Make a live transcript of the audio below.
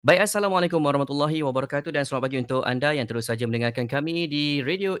Baik, Assalamualaikum warahmatullahi wabarakatuh dan selamat pagi untuk anda yang terus saja mendengarkan kami di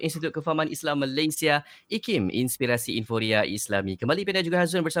Radio Institut Kefahaman Islam Malaysia, IKIM, Inspirasi Inforia Islami. Kembali Pena juga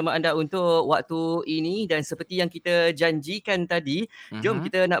Hazrul bersama anda untuk waktu ini dan seperti yang kita janjikan tadi, jom Mhm.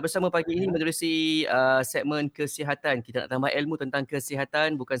 kita nak bersama pagi ini menerusi segmen kesihatan. Kita nak tambah ilmu tentang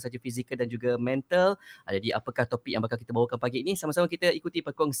kesihatan, bukan saja fizikal dan juga mental. Jadi apakah topik yang bakal kita bawakan pagi ini? Sama-sama kita ikuti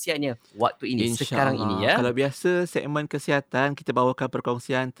perkongsiannya waktu ini, sekarang ini InsyaAllah. ya. Kalau biasa segmen kesihatan kita bawakan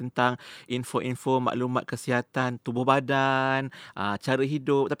perkongsian tentang info-info maklumat kesihatan tubuh badan, cara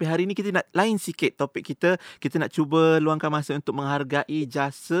hidup. Tapi hari ini kita nak lain sikit topik kita. Kita nak cuba luangkan masa untuk menghargai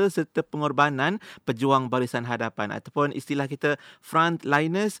jasa serta pengorbanan pejuang barisan hadapan ataupun istilah kita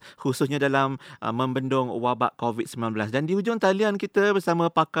frontliners khususnya dalam membendung wabak COVID-19. Dan di hujung talian kita bersama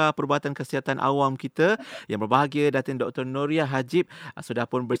pakar perubatan kesihatan awam kita yang berbahagia Datin Dr. Noria Hajib sudah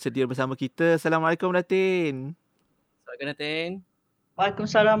pun bersedia bersama kita. Assalamualaikum Datin. Silakan Natin.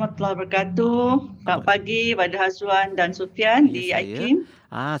 Waalaikumsalam warahmatullahi wabarakatuh. Selamat Apa? pagi pada Hazwan dan Sufian Ya, di saya. IKIM.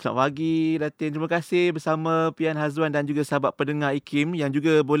 Selamat pagi Datin. Terima kasih bersama Pian Hazwan dan juga sahabat pendengar IKIM yang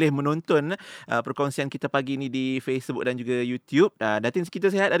juga boleh menonton perkongsian kita pagi ini di Facebook dan juga YouTube. Datin, kita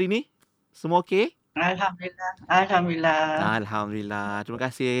sihat hari ini? Semua okey? Alhamdulillah. Alhamdulillah. Alhamdulillah. Terima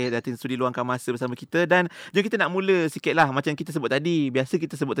kasih Datin sudi luangkan masa bersama kita dan jom kita nak mula sikitlah macam kita sebut tadi. Biasa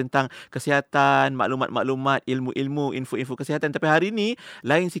kita sebut tentang kesihatan, maklumat-maklumat, ilmu-ilmu, info-info kesihatan. Tapi hari ni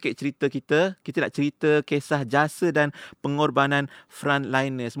lain sikit cerita kita. Kita nak cerita kisah jasa dan pengorbanan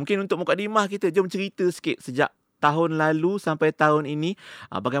frontliners. Mungkin untuk mukadimah kita, jom cerita sikit sejak tahun lalu sampai tahun ini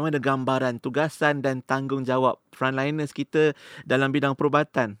bagaimana gambaran tugasan dan tanggungjawab frontliners kita dalam bidang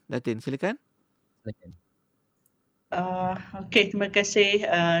perubatan. Datin, silakan. Silakan. Okey, terima kasih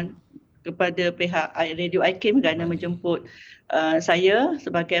kepada pihak Radio IKIM kerana menjemput saya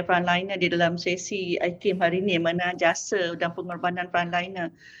sebagai frontliner di dalam sesi IKIM hari ini, mana jasa dan pengorbanan frontliner.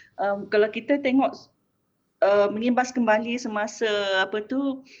 Kalau kita tengok mengimbas kembali semasa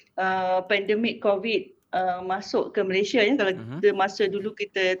pandemik COVID masuk ke Malaysia ya. Kalau kita masa dulu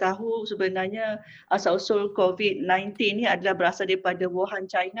kita tahu sebenarnya asal-usul COVID-19 ni adalah berasal daripada Wuhan,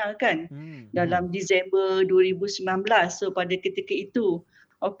 China kan. Dalam Disember 2019. So pada ketika itu,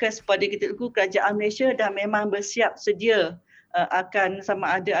 pada ketika itu kerajaan Malaysia dah memang bersiap sedia akan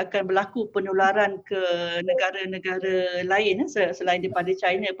berlaku penularan ke negara-negara lain selain daripada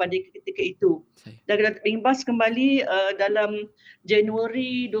China pada ketika itu. Dan kita imbas kembali dalam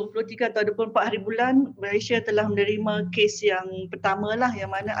Januari 23 atau 24 hari bulan, Malaysia telah menerima kes yang pertama lah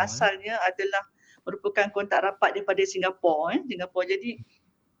yang mana asalnya adalah merupakan kontak rapat daripada Singapura. Jadi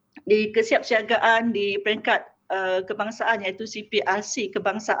di kesiapsiagaan di peringkat kebangsaan iaitu CPRC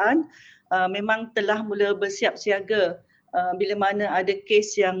kebangsaan memang telah mula bersiap siaga bila mana ada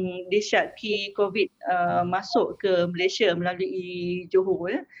kes yang disyaki COVID masuk ke Malaysia melalui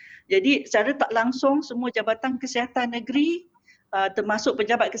Johor. Jadi secara tak langsung semua jabatan kesihatan negeri termasuk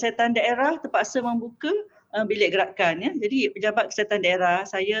pejabat kesihatan daerah terpaksa membuka bilik gerakan ya. Jadi pejabat kesihatan daerah,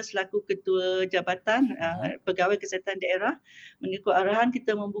 saya selaku ketua jabatan pegawai kesihatan daerah mengikut arahan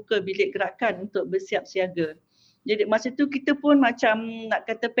kita membuka bilik gerakan untuk bersiap siaga. Jadi masa tu kita pun macam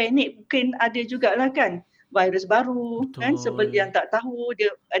nak kata panik, mungkin ada jugalah kan virus baru. Betul. Kan seperti yang tak tahu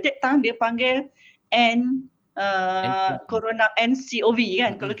dia at that time dia panggil corona NCOV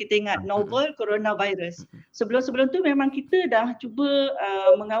kan, kalau kita ingat novel coronavirus. Sebelum tu memang kita dah cuba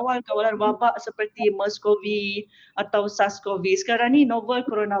mengawal kawalan wabak seperti MERS-CoV atau SARS-CoV. Sekarang ni novel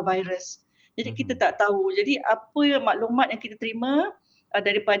coronavirus. Jadi kita tak tahu. Jadi apa maklumat yang kita terima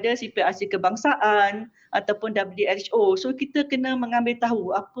daripada CPRC kebangsaan ataupun WHO. So kita kena mengambil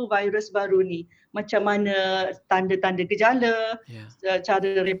tahu apa virus baru ni, macam mana tanda-tanda gejala,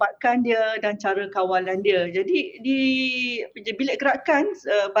 cara rebatkan dia dan cara kawalan dia. Jadi di bilik gerakan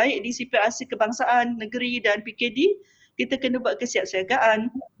baik di CPRC kebangsaan negeri dan PKD, kita kena buat kesiapsiagaan,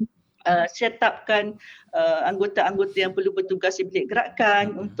 set upkan anggota-anggota yang perlu bertugas di bilik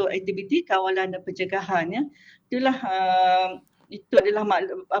gerakan untuk aktiviti kawalan dan pencegahan ya. Itulah itu adalah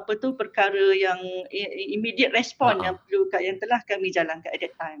perkara yang immediate respon yang telah kami jalankan at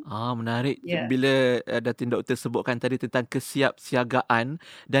that time. Menarik. Bila Datin Doktor sebutkan tadi tentang kesiapsiagaan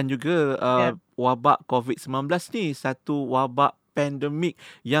dan juga wabak COVID-19 ni satu wabak pandemik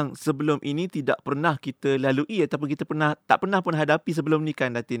yang sebelum ini tidak pernah kita lalui ataupun kita tak pernah pun hadapi sebelum ni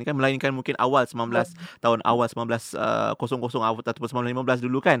kan Datin kan, melainkan mungkin awal 1900 ataupun 1915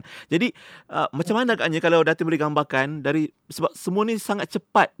 dulu kan. Jadi macam mana agaknya kalau Datin boleh gambarkan dari sebab semua ni sangat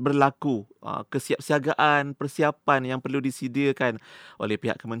cepat berlaku, kesiapsiagaan, persiapan yang perlu disediakan oleh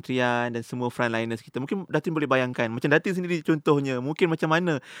pihak kementerian dan semua frontliners kita. Mungkin Datin boleh bayangkan macam Datin sendiri contohnya, mungkin macam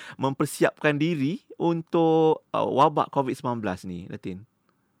mana mempersiapkan diri untuk wabak COVID-19 ni, Datin?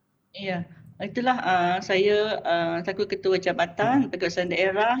 Ya, itulah saya selaku ketua jabatan Pengurusan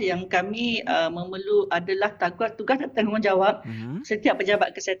Daerah yang kami adalah tugas dan tanggungjawab setiap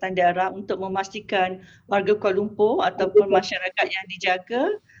pejabat kesihatan daerah untuk memastikan warga Kuala Lumpur ataupun masyarakat yang dijaga,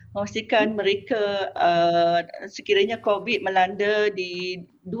 memastikan mereka sekiranya COVID melanda di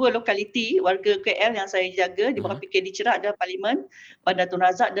 2 lokaliti warga KL yang saya jaga di bawah PKD Cherak dan Parlimen, Bandar Tun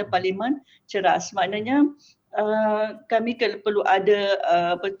Razak dan Parlimen Ceras. Maknanya kami perlu ada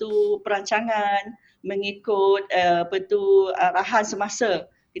perancangan mengikut arahan semasa.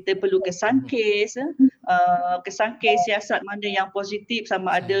 Kita perlu kesan kes siasat mana yang positif,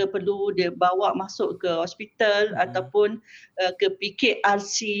 sama ada perlu dia bawa masuk ke hospital ataupun ke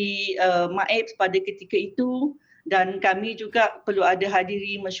PKRC Maib pada ketika itu. Dan kami juga perlu ada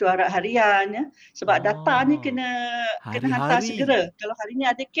hadiri mesyuarat harian ya. Sebab data ni kena hantar segera. Kalau hari ni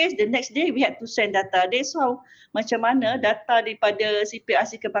ada kes, the next day we had to send data. That's how macam mana data daripada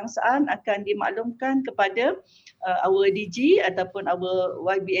CPRC kebangsaan akan dimaklumkan kepada our DG ataupun our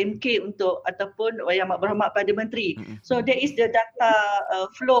YBMK ataupun Yang Amat Berhormat Perdana Menteri. So that is the data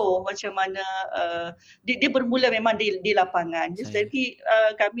flow macam mana dia bermula memang di lapangan. Jadi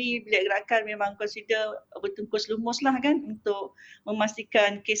kami bilik gerakan memang consider bertungkus lumus lah kan untuk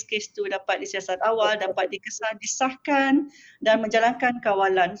memastikan kes-kes tu dapat disiasat awal, dapat disahkan dan menjalankan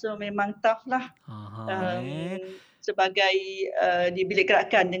kawalan. So memang tough lah sebagai di bilik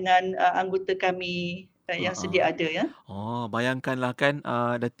gerakan dengan anggota kami yang sedia ada ya. Bayangkanlah kan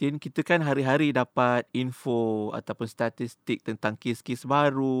Datin, kita kan hari-hari dapat info ataupun statistik tentang kes-kes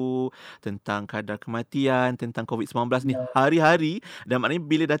baru, tentang kadar kematian, tentang COVID-19 ni hari-hari. Dan maknanya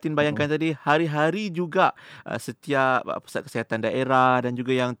bila Datin bayangkan tadi, hari-hari juga setiap pusat kesihatan daerah dan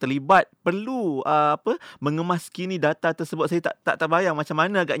juga yang terlibat perlu mengemaskini data tersebut. Saya tak terbayang macam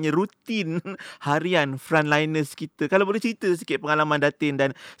mana agaknya rutin harian frontliners kita. Kalau boleh cerita sikit pengalaman Datin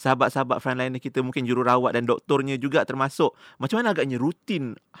dan sahabat-sahabat frontliner kita, mungkin jururawat dan doktornya juga termasuk. Macam mana agaknya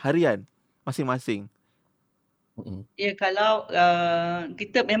rutin harian masing-masing? Ya, kalau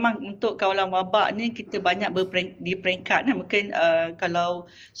kita memang untuk kawalan wabak ni kita banyak di peringkat. Mungkin kalau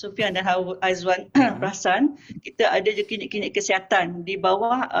Sufian dan Aizwan perasan, kita ada je klinik-klinik kesihatan di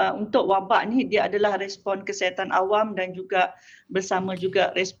bawah untuk wabak ni. Dia adalah respon kesihatan awam dan juga bersama juga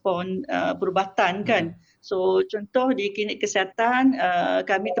respon perubatan kan. So contoh di klinik kesihatan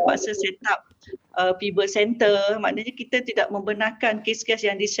kami terpaksa set up fever center. Maknanya kita tidak membenarkan kes-kes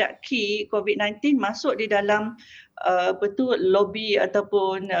yang disyaki COVID-19 masuk di dalam lobby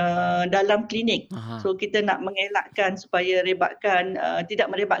ataupun dalam klinik. So kita nak mengelakkan supaya tidak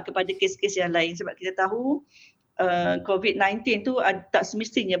merebak kepada kes-kes yang lain, sebab kita tahu COVID-19 tu tak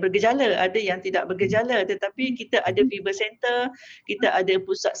semestinya bergejala, ada yang tidak bergejala, tetapi kita ada fever center, kita ada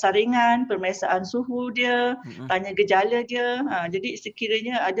pusat saringan, pemeriksaan suhu dia, tanya gejala dia. Jadi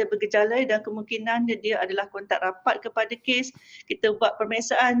sekiranya ada bergejala dan kemungkinan dia adalah kontak rapat kepada kes, kita buat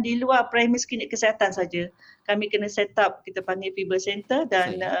pemeriksaan di luar premis klinik kesihatan saja. Kami kena set up, kita panggil fever center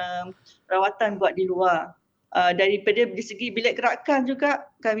dan rawatan buat di luar. Daripada di segi bilik gerakan juga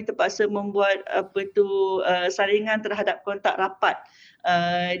kami terpaksa membuat saringan terhadap kontak rapat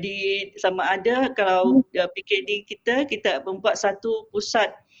sama ada kalau PKD kita membuat satu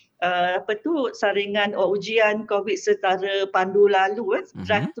pusat saringan ujian COVID setara pandu lalu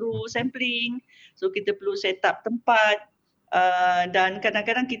drive-thru sampling. So kita perlu set up tempat dan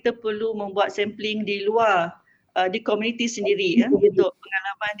kadang-kadang kita perlu membuat sampling di luar di komuniti sendiri untuk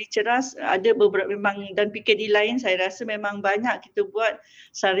pengalaman di Ceras ada beberapa memang, dan PKD lain saya rasa memang banyak kita buat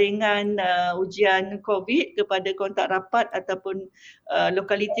saringan ujian COVID kepada kontak rapat ataupun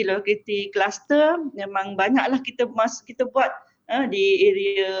lokaliti kluster. Memang banyaklah kita buat di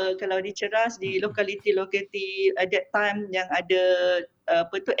area, kalau di Ceras di lokaliti at that time yang ada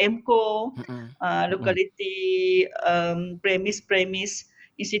MCO, lokaliti premis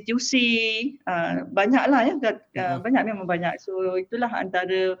institusi, banyaklah ya, banyak, memang banyak. So itulah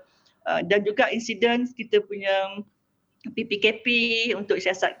antara dan juga insiden kita punya PPKP untuk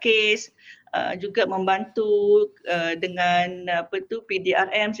siasat kes, juga membantu dengan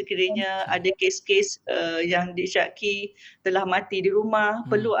PDRM sekiranya ada kes-kes yang disyaki telah mati di rumah,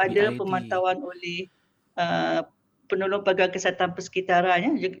 perlu ada pemantauan oleh penolong pegawai kesihatan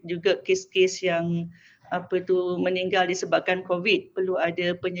persekitaran juga kes-kes yang meninggal disebabkan COVID, perlu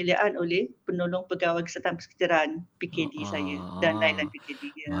ada penyeliaan oleh penolong pegawai kesihatan persekitaran PKD saya dan lain-lain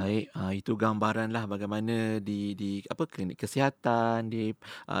PKD. Baik, itu gambaranlah bagaimana di klinik kesihatan, di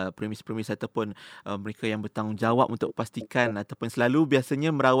premis-premis ataupun mereka yang bertanggungjawab untuk pastikan ataupun selalu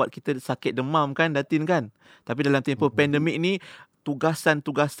biasanya merawat kita sakit demam kan Datin kan. Tapi dalam tempoh pandemik ni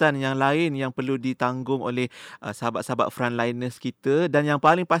tugasan-tugasan yang lain yang perlu ditanggung oleh sahabat-sahabat frontliners kita. Dan yang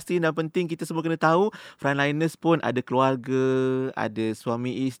paling pasti dan penting, kita semua kena tahu frontliners pun ada keluarga, ada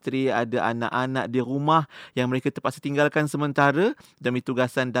suami isteri, ada anak-anak di rumah yang mereka terpaksa tinggalkan sementara demi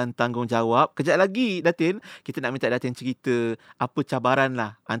tugasan dan tanggungjawab. Kejap lagi Datin, kita nak minta Datin cerita apa cabaran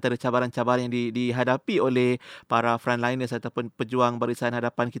lah, antara cabaran-cabaran yang dihadapi oleh para frontliners ataupun pejuang barisan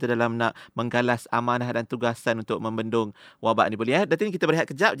hadapan kita dalam nak menggalas amanah dan tugasan untuk membendung wabak ni. Boleh Datin, kita berehat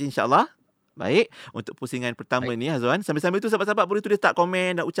kejap je insya-Allah. Baik, untuk pusingan pertama ni Hazwan, sambil-sambil tu sahabat-sahabat boleh tulis tak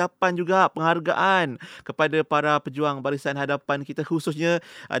komen dan ucapan juga penghargaan kepada para pejuang barisan hadapan kita, khususnya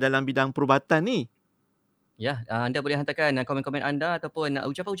dalam bidang perubatan ni. Ya, anda boleh hantarkan komen-komen anda ataupun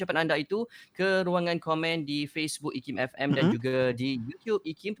ucapan-ucapan anda itu ke ruangan komen di Facebook IKIM FM dan juga di YouTube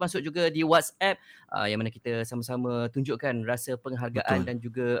IKIM, termasuk juga di WhatsApp yang mana kita sama-sama tunjukkan rasa penghargaan dan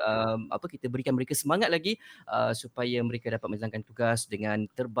juga kita berikan mereka semangat lagi supaya mereka dapat menjalankan tugas dengan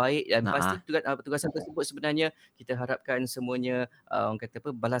terbaik. Dan pasti tugasan tersebut sebenarnya kita harapkan semuanya orang kata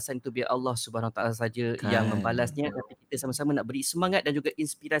balasan itu biar Allah Subhanahu Taala saja yang membalasnya, tapi kita sama-sama nak beri semangat dan juga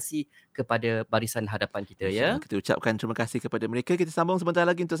inspirasi kepada barisan hadapan kita. Ya. Kita ucapkan terima kasih kepada mereka. Kita sambung sebentar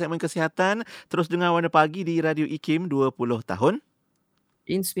lagi untuk segmen kesihatan. Terus dengar Warna Pagi di Radio IKIM 20 tahun.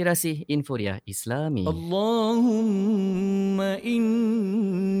 Inspirasi Inforia Islami. Allahumma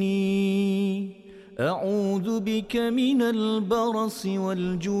inni a'udzu bika minal barasi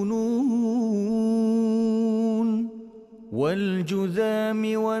wal junun wal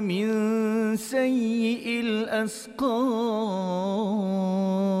juzami wa min sayyi'il asqam.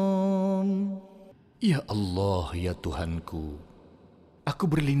 Ya Allah, ya Tuhanku, aku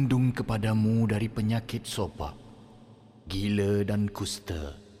berlindung kepadamu dari penyakit sopak, gila dan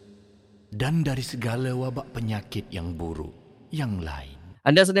kusta, dan dari segala wabak penyakit yang buruk yang lain.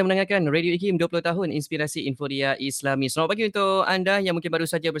 Anda sedang mendengarkan Radio IKIM 20 tahun Inspirasi Inforia Islami. Selamat pagi untuk anda yang mungkin baru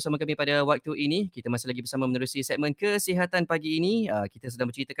saja bersama kami pada waktu ini. Kita masih lagi bersama menerusi segmen kesihatan pagi ini. Kita sedang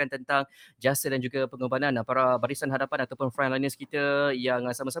menceritakan tentang jasa dan juga pengorbanan para barisan hadapan ataupun frontliners kita yang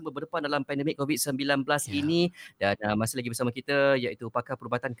sama-sama berdepan dalam pandemik COVID-19 ini. Dan masih lagi bersama kita iaitu pakar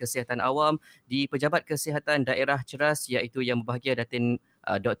perubatan kesihatan awam di Pejabat Kesihatan Daerah Ceras, iaitu yang berbahagia Datin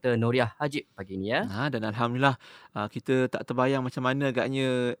Dr. Noriah Hajib pagi ini ya. Dan Alhamdulillah kita tak terbayang macam mana agaknya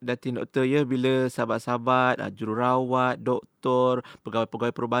Datin Doktor ya, bila sahabat-sahabat, jururawat, doktor,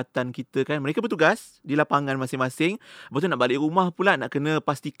 pegawai-pegawai perubatan kita kan, mereka bertugas di lapangan masing-masing. Lepas tu nak balik rumah pula, nak kena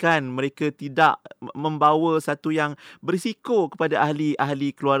pastikan mereka tidak membawa satu yang berisiko kepada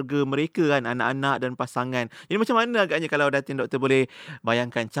ahli-ahli keluarga mereka kan, anak-anak dan pasangan. Jadi macam mana agaknya kalau Datin Doktor boleh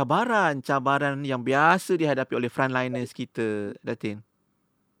bayangkan cabaran yang biasa dihadapi oleh frontliners kita, Datin?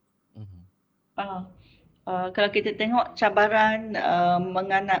 Kalau kita tengok cabaran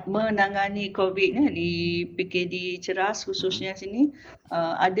menangani COVID ni di PKD Ceras khususnya sini,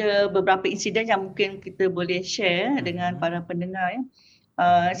 ada beberapa insiden yang mungkin kita boleh share dengan para pendengar ya.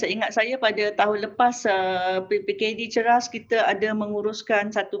 Seingat saya pada tahun lepas PKD Ceras kita ada menguruskan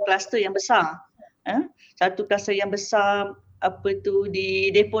satu kluster yang besar. Satu kluster yang besar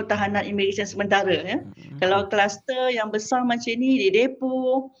di depo tahanan imigresen sementara ya. Kalau kluster yang besar macam ni di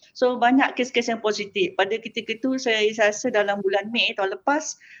depo, so banyak kes-kes yang positif. Pada ketika itu saya rasa dalam bulan Mei tahun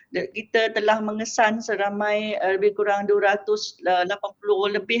lepas kita telah mengesan seramai lebih kurang 280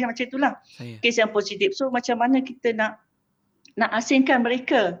 lebih macam itulah kes yang positif. So macam mana kita nak asingkan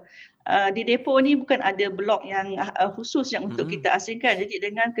mereka? Di depo ni bukan ada blok yang khusus yang untuk kita asingkan. Jadi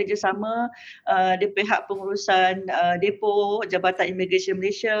dengan kerjasama di pihak pengurusan depo Jabatan Imigresen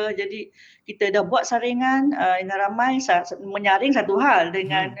Malaysia, jadi kita dah buat saringan yang ramai menyaring satu hal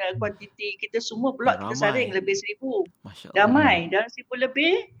dengan kuantiti kita semua blok kita saring lebih 1,000. Ramai dalam 1,000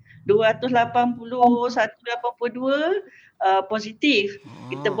 lebih 281, 82 positif.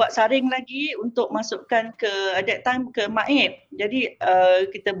 Kita buat saring lagi untuk masukkan ke that time ke MAIB. Jadi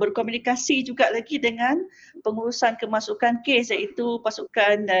kita berkomunikasi juga lagi dengan pengurusan kemasukan kes, iaitu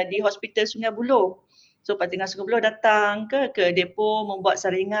pasukan di Hospital Sungai Buloh. So Pasukan Sungai Buloh datang ke depo membuat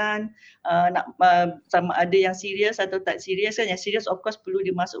saringan sama ada yang serius atau tak serius kan. Yang serius of course perlu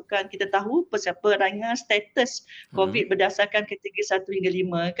dimasukkan. Kita tahu perangan status COVID berdasarkan kategori 1 hingga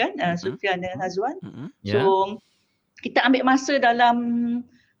 5 kan, Sufian dan Hazwan. So kita ambil masa 2-3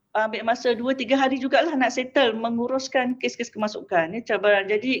 hari jugalah nak settle menguruskan kes-kes kemasukan. Ini cabaran.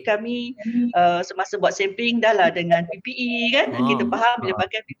 Jadi kami semasa buat sampling dah lah dengan PPE kan. Kita faham bila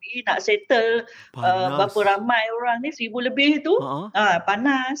pakai PPE nak settle berapa ramai orang ni, 1,000 lebih tu.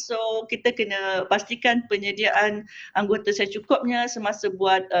 Panas. So kita kena pastikan penyediaan anggota secukupnya semasa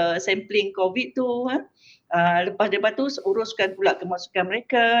buat sampling COVID tu. Lepas daripada tu uruskan pula kemasukan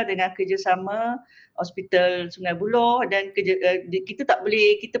mereka dengan kerjasama Hospital Sungai Buloh dan kita tak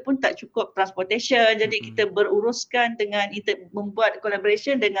boleh, kita pun tak cukup transportation, jadi kita beruruskan dengan membuat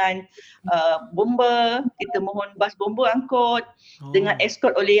collaboration dengan bomba, kita mohon bas bomba angkut dengan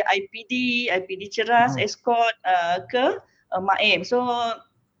escort oleh IPD Ceras escort ke Maim. So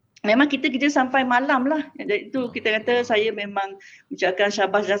memang kita kerja sampai malam lah. Jadi itu kita kata saya memang ucapkan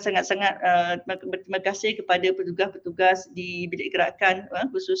syabas dan sangat-sangat berterima kasih kepada petugas-petugas di bilik gerakan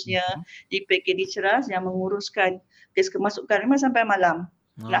khususnya di PKD Ceras yang menguruskan kes kemasukan memang sampai malam.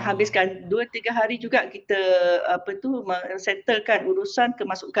 Nak habiskan 2-3 hari juga kita settlekan urusan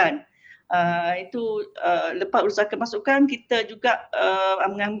kemasukan. Itu lepas urusan kemasukan kita juga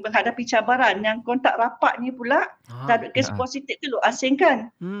menghadapi cabaran yang kontak rapat ni pula kes positif tu asingkan.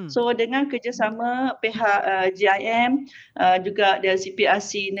 So dengan kerjasama pihak GIM juga dari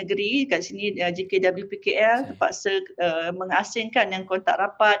CPRC negeri kat sini JKWPKL terpaksa mengasingkan yang kontak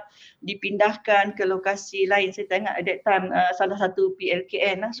rapat, dipindahkan ke lokasi lain. Saya tengok at that time salah satu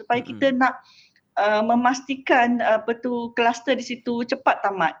PLKN lah, supaya kita nak memastikan kluster di situ cepat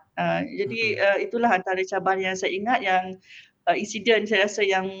tamat. Jadi itulah antara cabaran yang saya ingat yang insiden saya rasa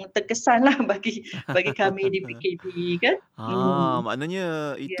yang terkesan lah bagi kami di PKP kan.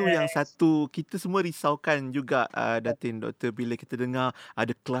 Maknanya itu yang satu kita semua risaukan juga Datin Doktor bila kita dengar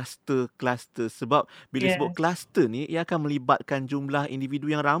ada kluster sebab bila sebut kluster ni ia akan melibatkan jumlah individu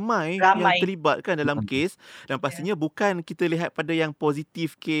yang ramai yang terlibatkan dalam kes dan pastinya bukan kita lihat pada yang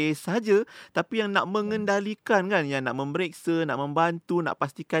positif kes saja tapi yang nak mengendalikan kan, yang nak memeriksa, nak membantu, nak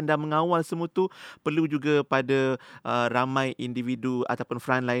pastikan dan mengawal semua tu perlu juga pada ramai individu ataupun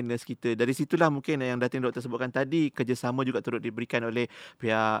frontliners kita. Dari situlah mungkin yang Datin Doktor sebutkan tadi, kerjasama juga turut diberikan oleh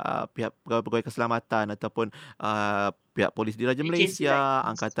pihak pegawai keselamatan ataupun pihak Polis Diraja Malaysia,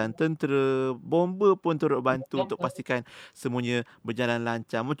 Angkatan Tentera, bomba pun turut bantu untuk pastikan semuanya berjalan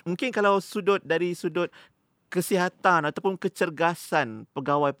lancar. Mungkin kalau dari sudut kesihatan ataupun kecergasan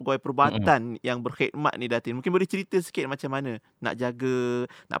pegawai-pegawai perubatan yang berkhidmat ni Datin, mungkin boleh cerita sikit macam mana nak jaga,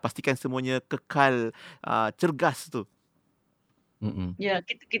 nak pastikan semuanya kekal cergas tu. Ya,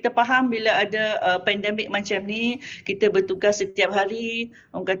 kita faham bila ada pandemik macam ni, kita bertugas setiap hari.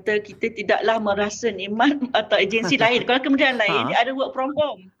 Orang kata kita tidaklah merasa nikmat atau agensi lain. Kalau kemudian lain, dia ada work from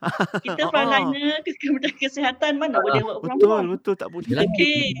home. Kita frontliner, kemudian kesihatan mana boleh work from home. Betul, tak boleh.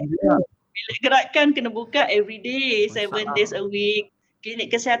 Okay. Bila gerakan kena buka every day, 7 days a week.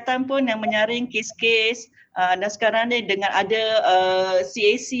 Klinik kesihatan pun yang menyaring kes-kes. Dan sekarang ni dengan ada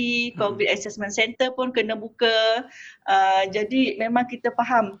CAC, COVID Assessment Center pun kena buka. Jadi memang kita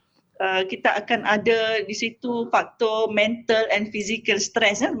faham kita akan ada di situ faktor mental and physical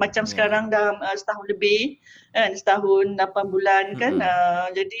stress macam sekarang dah setahun lebih, setahun 8 bulan kan.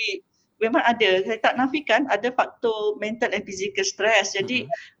 Jadi memang ada, saya tak nafikan ada faktor mental and physical stress. Jadi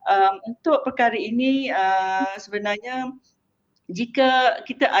untuk perkara ini sebenarnya jika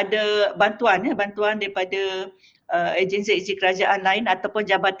kita ada bantuan daripada agensi-agensi kerajaan lain ataupun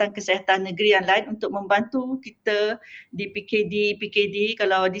Jabatan Kesihatan Negeri yang lain untuk membantu kita di PKD,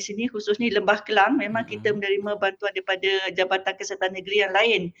 kalau di sini khususnya Lembah Kelang memang kita menerima bantuan daripada Jabatan Kesihatan Negeri yang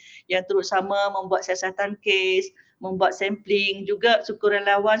lain yang turut sama membuat siasatan kes, membuat sampling, juga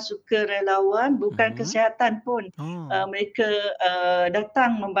sukarelawan bukan kesihatan pun mereka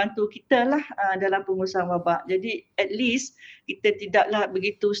datang membantu kita lah dalam pengurusan wabak. Jadi at least kita tidaklah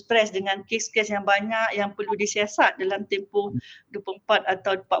begitu stres dengan kes-kes yang banyak yang perlu disiasat dalam tempoh 24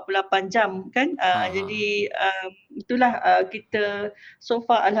 atau 48 jam kan. Jadi itulah kita so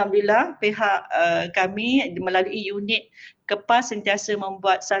far alhamdulillah pihak kami melalui unit KEPAS sentiasa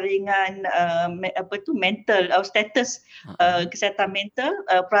membuat saringan mental status kesihatan mental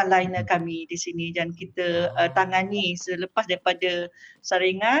frontliner kami di sini, dan kita tangani selepas daripada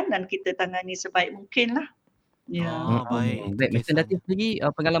saringan dan kita tangani sebaik mungkin lah. Baik. Macam Datin sendiri,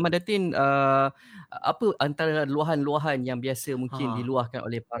 pengalaman Datin, apa antara luahan-luahan yang biasa mungkin diluahkan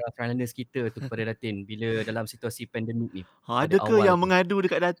oleh para frontliners kita tu kepada Datin bila dalam situasi pandemik ni? Adakah yang mengadu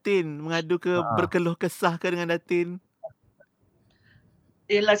dekat Datin? Mengadu ke berkeluh kesah ke dengan Datin?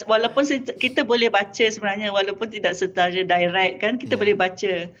 Yelah, walaupun kita boleh baca sebenarnya, walaupun tidak secara direct kan, kita boleh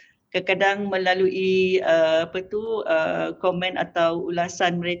baca. Kadang-kadang melalui komen atau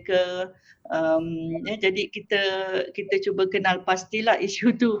ulasan mereka. Jadi kita cuba kenal pastilah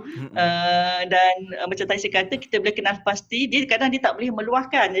isu tu, dan macam tadi saya kata kita boleh kenal pasti, dia kadang dia tak boleh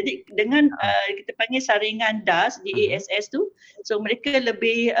meluahkan. Jadi dengan kita panggil saringan DAS di ASS tu, so mereka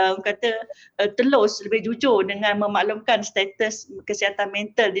lebih telus, lebih jujur dengan memaklumkan status kesihatan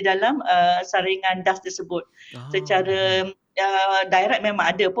mental di dalam saringan DAS tersebut secara direct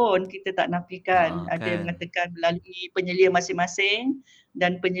memang ada pun, kita tak nafikan. Ada Kan. mengatakan melalui penyelia masing-masing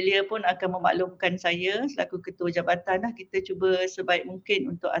dan penyelia pun akan memaklumkan saya selaku ketua jabatan lah, kita cuba sebaik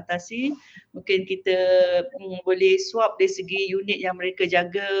mungkin untuk atasi. Mungkin kita boleh swap dari segi unit yang mereka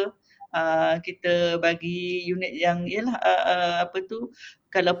jaga. Kita bagi unit yang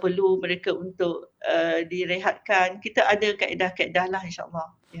kalau perlu mereka untuk direhatkan. Kita ada kaedah-kaedah lah, insyaAllah.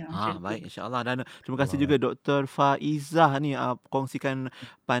 Ya, macam tu. Baik, insyaAllah. Dan terima kasih Allah. juga Dr. Faizah ni kongsikan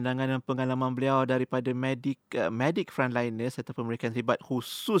pandangan dan pengalaman beliau daripada medik frontliners ataupun mereka yang terlibat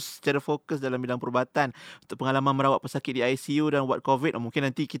khusus secara fokus dalam bidang perubatan untuk pengalaman merawat pesakit di ICU dan ward COVID.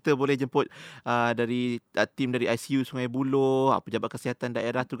 Mungkin nanti kita boleh jemput dari tim dari ICU Sungai Buloh, pejabat kesihatan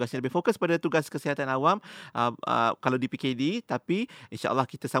daerah tugasnya lebih fokus pada tugas kesihatan awam kalau di PKD, tapi insyaAllah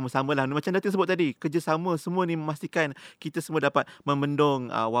kita sama-sama lah. Macam Datin sebut tadi, kerjasama semua ni memastikan kita semua dapat membendung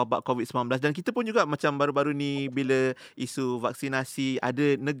wabak COVID-19. Dan kita pun juga macam baru-baru ni bila isu vaksinasi,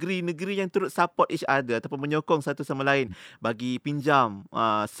 ada negeri-negeri yang turut support each other ataupun menyokong satu sama lain bagi pinjam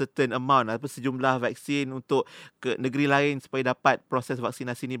certain amount ataupun sejumlah vaksin untuk ke negeri lain supaya dapat proses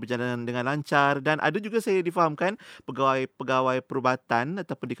vaksinasi ni berjalan dengan lancar. Dan ada juga saya difahamkan pegawai perubatan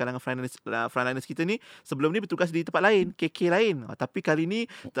ataupun di kalangan frontliners kita ni sebelum ni bertugas di tempat lain, KK lain, tapi kali ni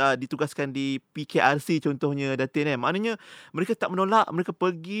ditugaskan di PKRC contohnya, Datin. Maknanya mereka tak menolak, mereka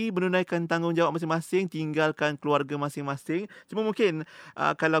pergi menunaikan tanggungjawab masing-masing, tinggalkan keluarga masing-masing. Cuma mungkin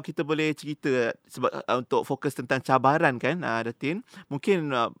kalau kita boleh cerita sebab untuk fokus tentang cabaran kan, Datin,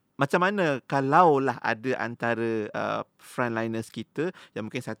 mungkin macam mana kalaulah ada antara frontliners kita yang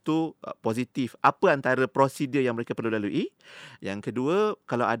mungkin satu positif, apa antara prosedur yang mereka perlu lalui? Yang kedua,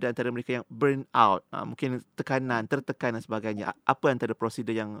 kalau ada antara mereka yang burn out, mungkin tertekan dan sebagainya, apa antara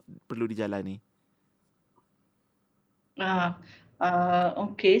prosedur yang perlu dijalani?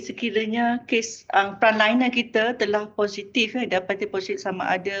 Okey, sekiranya kes frontliner kita telah positif, dapati positif sama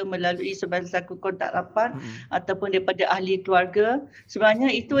ada melalui selaku kontak rapat ataupun daripada ahli keluarga,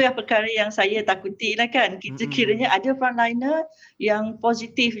 sebenarnya itu yang perkara yang saya takuti lah kan. Kita kiranya ada frontliner yang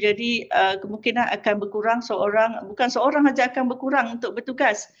positif, jadi kemungkinan akan berkurang bukan seorang saja akan berkurang untuk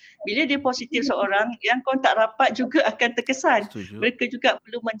bertugas. Bila dia positif seorang, yang kontak rapat juga akan terkesan. Setuju. Mereka juga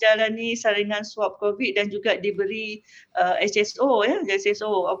perlu menjalani saringan swab COVID dan juga diberi HSO.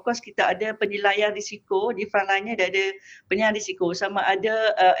 HSO. Of course kita ada penilaian risiko di frontline, dia ada penilaian risiko sama ada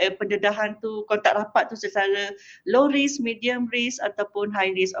pendedahan tu, kontak rapat tu secara low risk, medium risk ataupun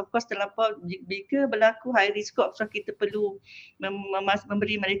high risk. Of course terlampau jika berlaku high risk, of course kita perlu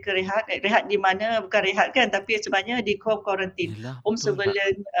memberi mereka rehat di mana, bukan rehat kan, tapi sebenarnya di home quarantine, home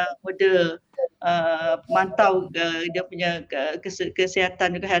surveillance model, mantau dia punya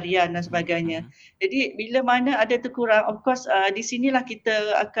kesihatan juga harian dan sebagainya. Jadi bila mana ada terkurang, of course di sinilah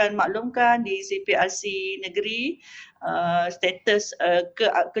kita akan maklumkan di CPRC negeri status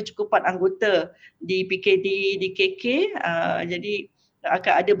kecukupan anggota di PKD, di KK. Jadi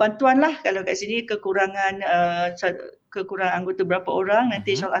akan ada bantuan lah kalau kat sini kekurangan anggota berapa orang,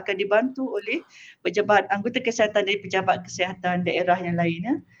 nanti insyaAllah akan dibantu oleh pejabat anggota kesihatan dari pejabat kesihatan daerah yang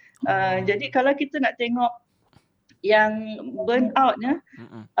lain. Jadi kalau kita nak tengok yang burn outnya,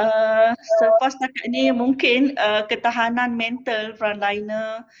 setakat ni mungkin ketahanan mental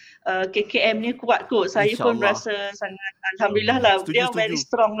frontliner KKM ni kuat kot. Saya pun rasa sangat alhamdulillah lah. Dia very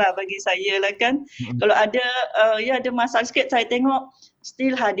strong lah bagi saya lah kan. Kalau ada ada masalah sikit, saya tengok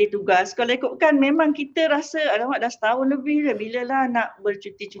still hadir tugas. Kalau ikutkan memang kita rasa alamak dah setahun lebih dah, bila lah nak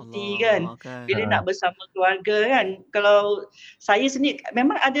bercuti-cuti kan, bila nak bersama keluarga kan. Kalau saya sendiri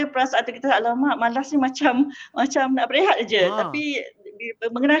memang ada perasaan kita alamak malas ni, macam nak berehat je. Tapi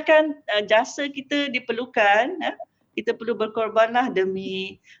mengenalkan jasa kita diperlukan, kita perlu berkorban lah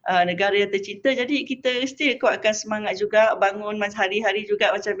demi negara yang tercinta. Jadi kita still kuatkan semangat juga, bangun hari-hari juga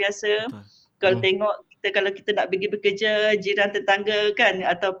macam biasa. Kalau tengok kalau kita nak pergi bekerja, jiran tetangga kan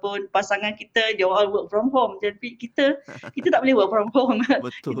ataupun pasangan kita, dia all work from home. Jadi kita tak boleh work from home.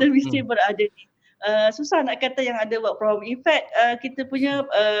 Betul. Kita mesti berada di susah nak kata yang ada work from home. In fact, kita punya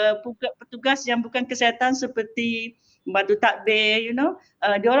petugas yang bukan kesihatan seperti membantu takbir,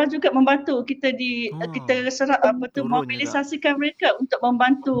 dia orang juga membantu kita kita serap mobilisasikan mereka untuk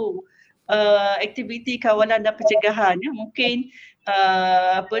membantu aktiviti kawalan dan pencegahan. Mungkin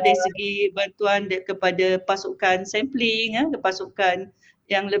dari segi bantuan kepada pasukan sampling, pasukan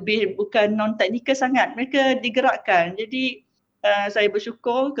yang lebih bukan non teknikal sangat, mereka digerakkan. Jadi saya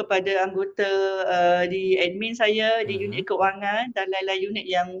bersyukur kepada anggota di admin saya, di unit keuangan dan lain-lain unit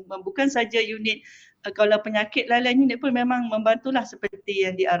yang bukan saja unit kalau penyakit, lain-lain unit pun memang membantulah seperti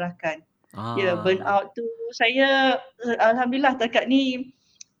yang diarahkan. Ya, burn out tu saya alhamdulillah takat ni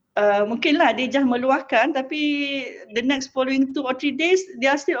mungkinlah dia dah meluahkan, tapi the next following 2 or 3 days they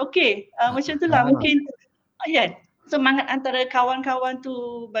are still okay. Macam itulah mungkin semangat antara kawan-kawan tu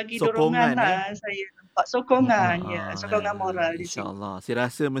bagi dorongan Sokongan lah saya nampak sokongan, sokongan moral di sini. InsyaAllah. Saya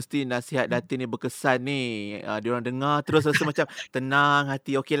rasa mesti nasihat Datin ni berkesan ni. Diorang dengar terus rasa macam tenang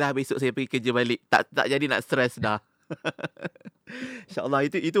hati. Okeylah besok saya pergi kerja balik. Tak jadi nak stres dah. InsyaAllah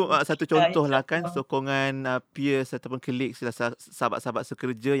itu satu contoh lah kan, sokongan peers ataupun colleagues lah, sahabat-sahabat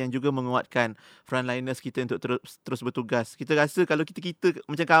sekerja yang juga menguatkan frontliners kita untuk terus bertugas. Kita rasa kalau kita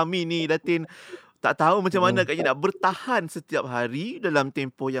macam kami ni Datin, tak tahu macam mana agaknya nak bertahan setiap hari dalam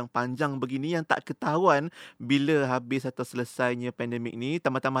tempoh yang panjang begini yang tak ketahuan bila habis atau selesainya pandemik ni.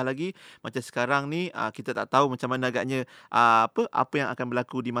 Tambah-tambah lagi macam sekarang ni kita tak tahu macam mana agaknya apa yang akan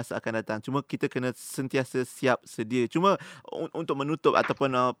berlaku di masa akan datang. Cuma kita kena sentiasa siap sedia. Cuma untuk menutup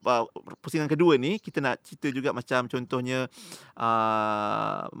ataupun pusingan kedua ni, kita nak cerita juga macam contohnya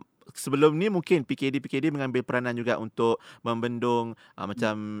sebelum ni mungkin PKD mengambil peranan juga untuk membendung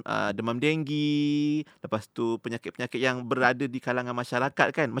macam demam denggi, lepas tu penyakit-penyakit yang berada di kalangan masyarakat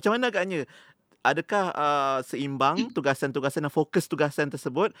kan. Macam mana agaknya? Adakah seimbang tugasan-tugasan dan fokus tugasan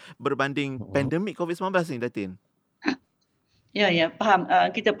tersebut berbanding pandemik COVID-19 ni, Datin? Ya, faham.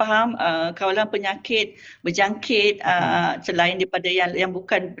 Kita faham kawalan penyakit berjangkit selain daripada yang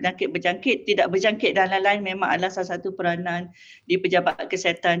bukan penyakit berjangkit, tidak berjangkit dan lain-lain memang adalah salah satu peranan di Pejabat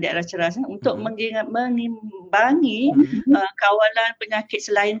Kesihatan Daerah Ceras untuk mengimbangi kawalan penyakit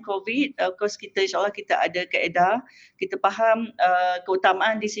selain COVID. Of course insyaAllah kita ada kaedah. Kita faham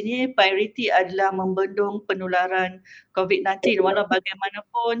keutamaan di sini, prioriti adalah membendung penularan COVID-19 walau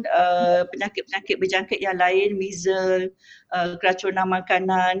bagaimanapun penyakit-penyakit berjangkit yang lain, measles, keracunan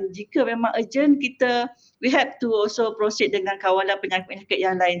makanan, jika memang urgent we have to also proceed dengan kawalan penyakit-penyakit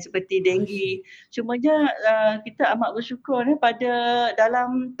yang lain seperti denggi. Cumanya kita amat bersyukur pada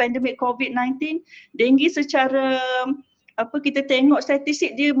dalam pandemik COVID-19, denggi secara kita tengok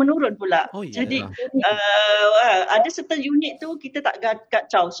statistik dia menurun pula. Jadi ada certain unit tu kita tak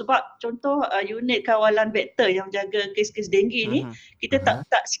kacau sebab contoh unit kawalan vektor yang jaga kes-kes denggi ni, kita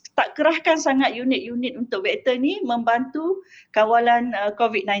tak kerahkan sangat unit-unit untuk vektor ni membantu kawalan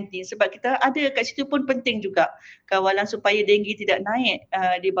COVID-19 sebab kita ada kat situ pun penting juga kawalan supaya denggi tidak naik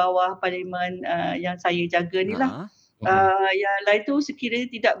di bawah parlimen yang saya jaga ni lah. Yang lain tu sekiranya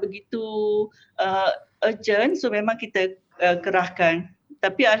tidak begitu urgent, so memang kita kerahkan.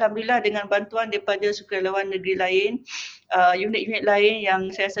 Tapi alhamdulillah dengan bantuan daripada sukarelawan negeri lain, unit-unit lain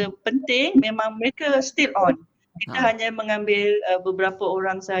yang saya rasa penting, memang mereka still on. Kita hanya mengambil beberapa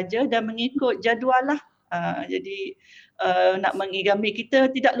orang saja dan mengikut jadual lah. Jadi nak mengigami,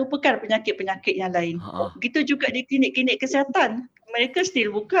 kita tidak lupakan penyakit-penyakit yang lain. Begitu juga di klinik-klinik kesihatan, mereka still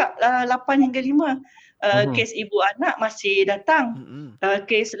buka 8 hingga 5. Kes ibu anak masih datang.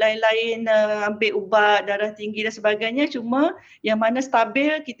 Kes lain-lain ambil ubat darah tinggi dan sebagainya, cuma yang mana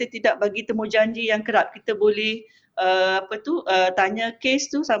stabil kita tidak bagi temujanji yang kerap. Kita boleh tanya kes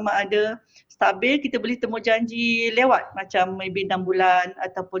tu sama ada stabil, kita boleh temujanji lewat macam maybe 6 bulan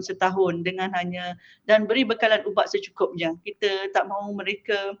ataupun setahun dengan hanya dan beri bekalan ubat secukupnya. Kita tak mahu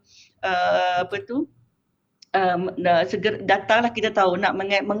mereka segera datanglah, kita tahu nak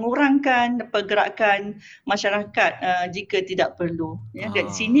mengurangkan pergerakan masyarakat jika tidak perlu.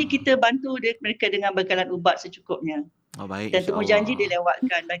 Dari sini kita bantu mereka dengan bekalan ubat secukupnya. Baik, dan temujanji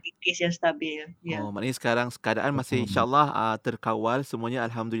dilewatkan bagi kes yang stabil. Maknanya sekarang keadaan masih insyaAllah terkawal semuanya,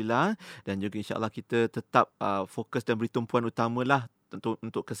 alhamdulillah, dan juga insyaAllah kita tetap fokus dan beri tumpuan utamalah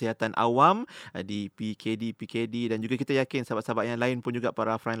untuk kesihatan awam di PKD dan juga kita yakin sahabat-sahabat yang lain pun juga,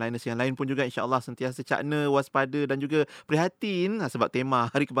 para frontliners yang lain pun juga insyaAllah sentiasa cakna, waspada dan juga prihatin sebab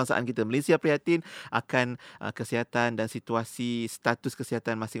tema Hari Kebangsaan kita, Malaysia prihatin akan kesihatan dan situasi status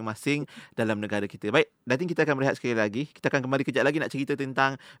kesihatan masing-masing dalam negara kita. Baik, Datin, kita akan berehat sekali lagi. Kita akan kembali kejap lagi nak cerita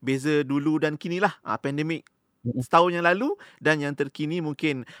tentang beza dulu dan kini lah pandemik setahun yang lalu dan yang terkini.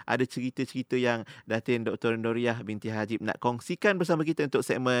 Mungkin ada cerita-cerita yang Datin Dr. Noriah binti Hajib nak kongsikan bersama kita untuk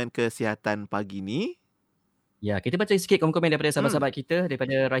segmen kesihatan pagi ni. Ya, kita baca sikit komen-komen daripada sahabat-sahabat kita.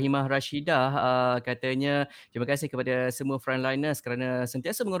 Daripada Rahimah Rashidah, katanya terima kasih kepada semua frontliners kerana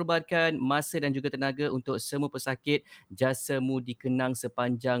sentiasa mengorbankan masa dan juga tenaga untuk semua pesakit. Jasamu dikenang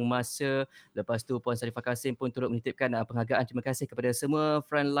sepanjang masa. Lepas tu Puan Sarifah Kasim pun turut menitipkan penghargaan. Terima kasih kepada semua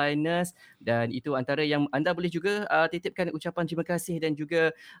frontliners, dan itu antara yang anda boleh juga titipkan ucapan terima kasih dan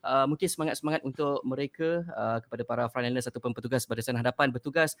juga mungkin semangat-semangat untuk mereka kepada para frontliners ataupun petugas Barisan Hadapan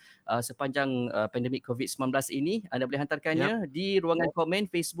bertugas sepanjang pandemik COVID-19 ini. Anda boleh Yap. hantarkannya di ruangan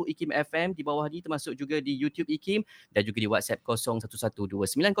komen Facebook IKIM FM di bawah ni, termasuk juga di YouTube IKIM dan juga di WhatsApp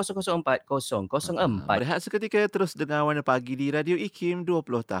 01129004 004. Berehat seketika, terus dengar Warna Pagi di Radio IKIM 20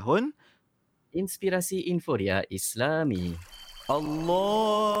 tahun. Inspirasi Inforia Islami.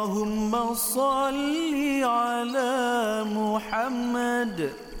 Allahumma salli ala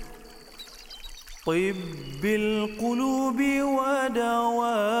Muhammad طب القلوب ودوائها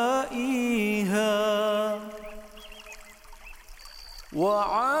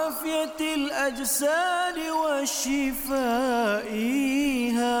وعافية الأجساد وشفائها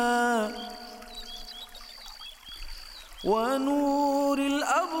ونور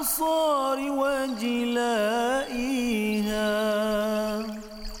الأبصار وجلائها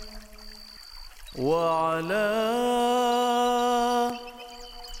وعلى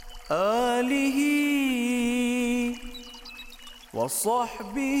آله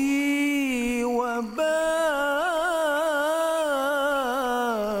وصحبه وبارك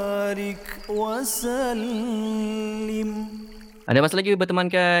وسلم. Anda masih lagi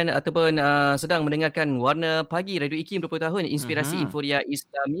bertemankan ataupun sedang mendengarkan Warna Pagi Radio IKIM 20 tahun Inspirasi Inforia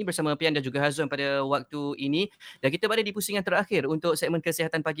Islami bersama Pian dan juga Hazwan pada waktu ini. Dan kita berada di pusingan terakhir untuk segmen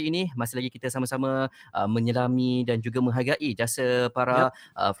kesihatan pagi ini. Masih lagi kita sama-sama menyelami dan juga menghargai jasa para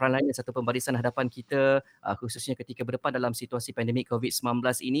frontliners ataupun barisan hadapan kita, khususnya ketika berdepan dalam situasi pandemik COVID-19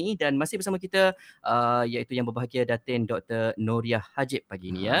 ini. Dan masih bersama kita iaitu yang berbahagia Datin Dr. Noriah Hajib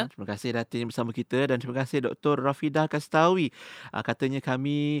pagi ini ya. Terima kasih Datin bersama kita dan terima kasih Dr. Rafidah Kastawi. Katanya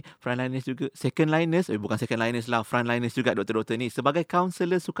kami frontliners juga, bukan second liners lah, frontliners juga doktor-doktor ni. Sebagai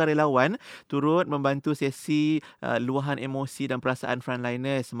kaunselor sukarelawan, turut membantu sesi luahan emosi dan perasaan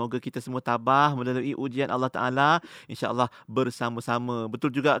frontliners. Semoga kita semua tabah melalui ujian Allah Ta'ala, insya-Allah bersama-sama.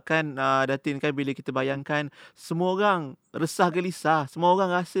 Betul juga kan Datin, kan bila kita bayangkan semua orang resah gelisah, semua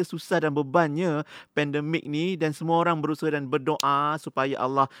orang rasa susah dan bebannya pandemik ni, dan semua orang berusaha dan berdoa supaya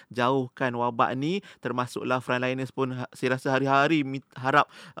Allah jauhkan wabak ni, termasuklah frontliners pun saya rasa hari-hari harap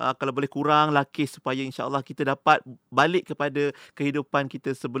kalau boleh kurang lakis supaya insya-Allah kita dapat balik kepada kehidupan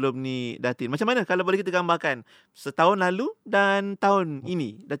kita sebelum ni, Datin. Macam mana kalau boleh kita gambarkan setahun lalu dan tahun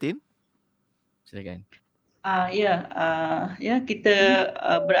ini, Datin? Silakan. Kita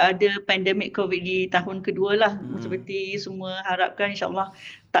berada pandemik COVID di tahun kedua lah. Seperti semua harapkan, insya-Allah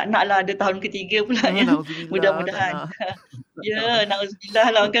tak naklah ada tahun ketiga pula ya. Mudah-mudahan. Na'udzubillah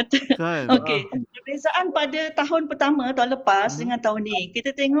lah orang kata. Okey. Perbezaan pada tahun pertama, tahun lepas dengan tahun ni.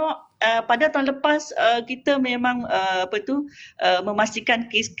 Kita tengok pada tahun lepas kita memang memastikan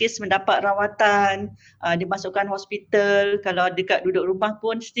kes-kes mendapat rawatan, dimasukkan hospital. Kalau dekat duduk rumah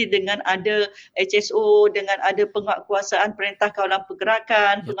pun mesti dengan ada HSO, dengan ada penguatkuasaan Perintah Kawalan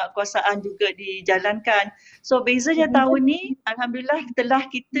Pergerakan, penguatkuasaan juga dijalankan. So bezanya tahun ni, alhamdulillah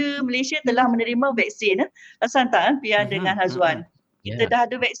Malaysia telah menerima vaksin. Rasa tak Pia dengan Hazwan? Kita dah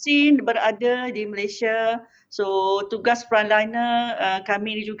ada vaksin berada di Malaysia. So tugas frontliner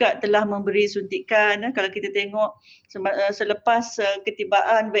kami ni juga telah memberi suntikan. Kalau kita tengok selepas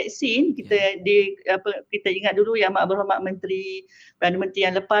ketibaan vaksin, kita ingat dulu Yang Amat Berhormat Menteri Perdana Menteri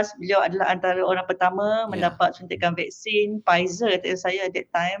yang lepas, beliau adalah antara orang pertama mendapat suntikan vaksin Pfizer saya at that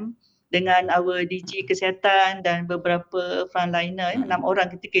time, dengan our DG Kesihatan dan beberapa frontliner, 6 orang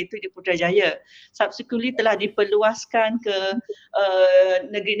ketika itu di Putrajaya. Subsequently telah diperluaskan ke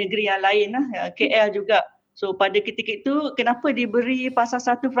negeri-negeri yang lain, KL juga. So pada ketika itu, kenapa diberi pasal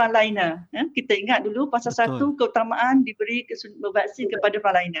 1 frontliner? Kita ingat dulu pasal 1 keutamaan diberi vaksin kepada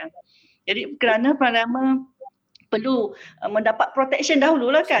frontliner. Jadi kerana frontliner perlu mendapat protection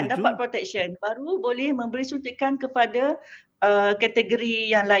dahululah kan, dapat protection, baru boleh memberi suntikan kepada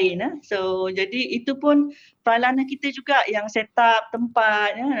kategori yang lain. So jadi itu pun peranan kita juga yang set up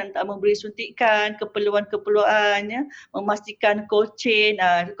tempat memberi suntikan, keperluan-keperluan, memastikan cold chain.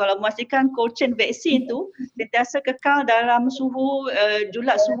 Kalau memastikan cold chain vaksin tu sentiasa kekal dalam suhu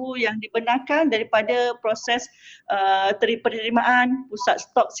julat suhu yang dibenarkan daripada proses penerimaan pusat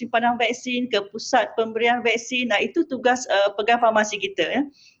stok simpanan vaksin ke pusat pemberian vaksin. Itu tugas pegawai farmasi kita.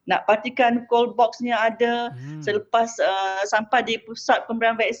 Nak pastikan cold box-nya ada. Selepas sampai di pusat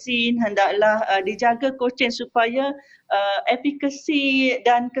pemberian vaksin, hendaklah dijaga cold chain supaya efikasi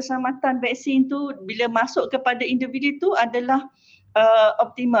dan keselamatan vaksin tu bila masuk kepada individu tu adalah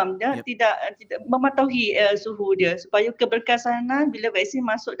optimum, tidak mematuhi suhu dia, supaya keberkesanan bila vaksin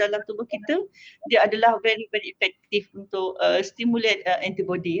masuk dalam tubuh kita, dia adalah very very efektif untuk stimulate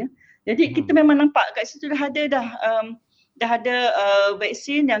antibody. Jadi kita memang nampak kat situ dah ada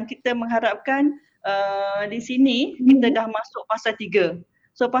vaksin yang kita mengharapkan di sini kita dah masuk fasa 3.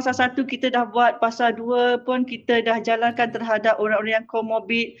 So pasal 1 kita dah buat, pasal 2 pun kita dah jalankan terhadap orang-orang yang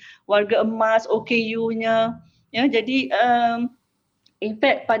komorbid, warga emas, OKU-nya. Ya, jadi in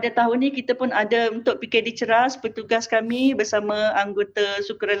fact pada tahun ni kita pun ada untuk PKD Ceras, petugas kami bersama anggota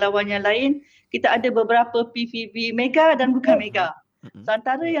sukarelawan yang lain, kita ada beberapa PPV mega dan bukan mega. So,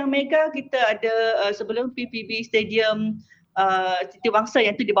 antara yang mega kita ada sebelum PPV Stadium Titiwangsa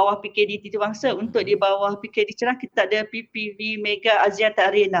yang tu di bawah PKD Titiwangsa, untuk di bawah PKD Cerah kita ada PPV Mega Axiata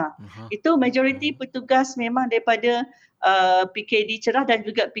Arena. Itu majoriti petugas memang daripada PKD Cerah dan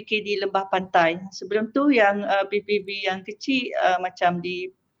juga PKD Lembah Pantai. Sebelum tu yang PPV yang kecil macam di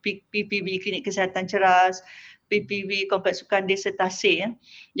PPV Klinik Kesihatan Ceras, PPV Kompleks Sukan Desa Tasik.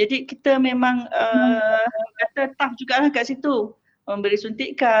 Jadi kita memang kata tough jugalah kat situ. Memberi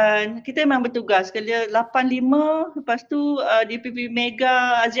suntikan, kita memang bertugas kerja 8.5, lepas tu di PPV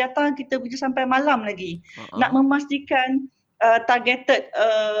Mega Axiata kita kerja sampai malam lagi. Nak memastikan targeted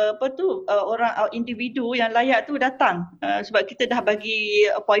orang individu yang layak tu datang, sebab kita dah bagi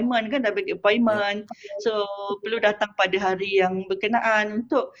appointment kan, so perlu datang pada hari yang berkenaan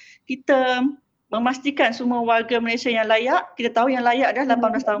untuk kita memastikan semua warga Malaysia yang layak. Kita tahu yang layak dah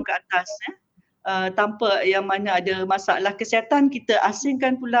 18 tahun ke atas, tanpa yang mana ada masalah kesihatan, kita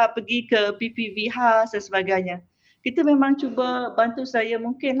asingkan pula pergi ke PPV khas dan sebagainya. Kita memang cuba bantu saya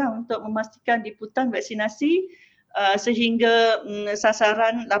mungkin lah untuk memastikan liputan vaksinasi sehingga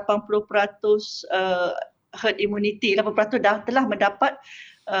sasaran 80% herd immunity, 80% dah telah mendapat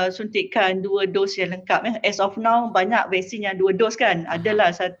suntikan 2 dos yang lengkap. As of now banyak vaksin yang 2 dos kan,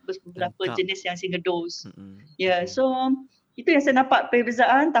 adalah beberapa jenis yang single dos. So itu yang saya nampak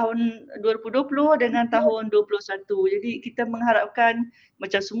perbezaan tahun 2020 dengan tahun 2021. Jadi kita mengharapkan,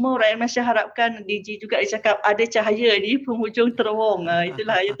 macam semua rakyat Malaysia harapkan, DG juga dia cakap ada cahaya di penghujung terowong.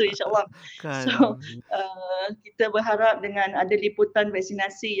 Itulah itu insyaAllah. So kita berharap dengan ada liputan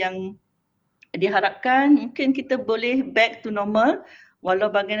vaksinasi yang diharapkan, mungkin kita boleh back to normal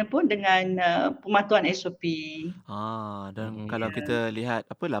walau bagaimanapun dengan pematuhan SOP. Dan kalau kita lihat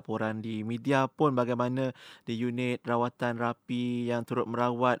laporan di media pun bagaimana di unit rawatan rapi yang turut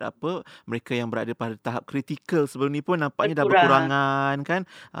merawat mereka yang berada pada tahap kritikal sebelum ni pun nampaknya dah berkurangan kan.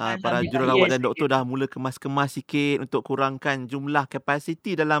 Para jururawat dan doktor dah mula kemas-kemas sikit untuk kurangkan jumlah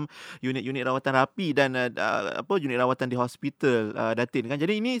kapasiti dalam unit-unit rawatan rapi dan unit rawatan di hospital, Datin kan.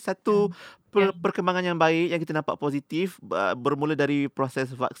 Jadi ini satu perkembangan yang baik yang kita nampak positif, bermula dari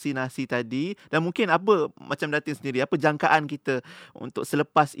proses vaksinasi tadi. Dan mungkin macam Datin sendiri, apa jangkaan kita untuk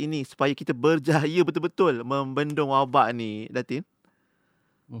selepas ini supaya kita berjaya betul-betul membendung wabak ni, Datin?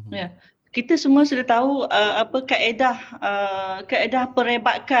 Kita semua sudah tahu kaedah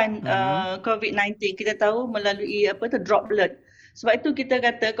perebakan COVID-19. Kita tahu melalui droplet. Sebab itu kita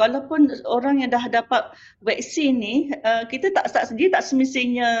kata kalaupun orang yang dah dapat vaksin ni, kita tak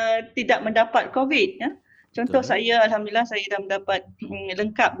semestinya tidak mendapat COVID. Contoh saya, alhamdulillah saya dah mendapat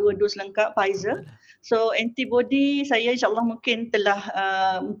lengkap 2 dos lengkap Pfizer. So antibody saya insyaAllah mungkin telah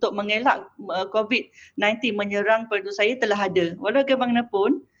untuk mengelak COVID-19 menyerang pada saya telah ada. Walau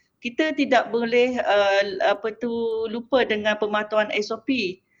bagaimanapun kita tidak boleh lupa dengan pematuhan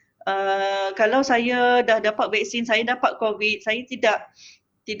SOP. Kalau saya dah dapat vaksin, saya dapat COVID, saya tidak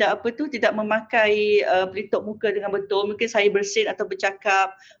memakai pelitup muka dengan betul, mungkin saya bersin atau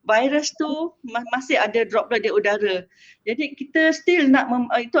bercakap, virus tu masih ada droplet di udara. Jadi kita still nak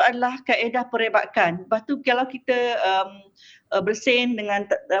itu adalah kaedah perebakan. Lepas tu kalau kita bersin dengan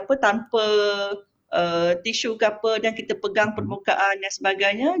tanpa tisu ke apa dan kita pegang permukaan dan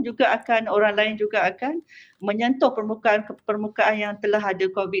sebagainya, juga akan orang lain juga akan menyentuh permukaan yang telah ada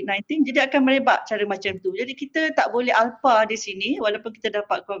COVID-19, jadi akan merebak cara macam tu. Jadi kita tak boleh alpa di sini walaupun kita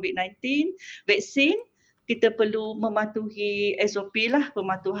dapat COVID-19 vaksin, kita perlu mematuhi SOP lah,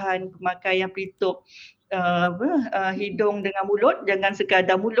 pematuhan pemakaian pelitup hidung dengan mulut, jangan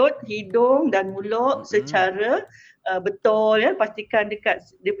sekadar mulut, hidung dan mulut secara betul ya, pastikan dekat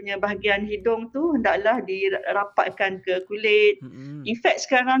dia punya bahagian hidung tu hendaklah dirapatkan ke kulit. In fact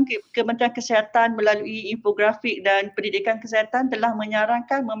sekarang Kementerian Kesihatan melalui infografik dan pendidikan kesihatan telah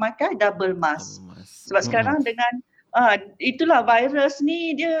menyarankan memakai double mask. Sebab sekarang dengan itulah virus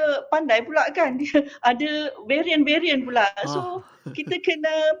ni dia pandai pula kan, dia ada varian-varian pula. So kita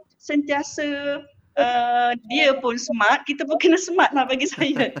kena sentiasa dia pun smart, kita pun kena smart lah bagi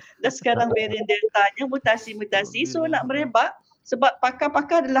saya. Dan sekarang varian deltanya mutasi-mutasi, so nak merebak. Sebab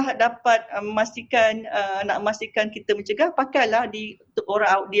pakar-pakar adalah dapat memastikan kita mencegah, pakailah di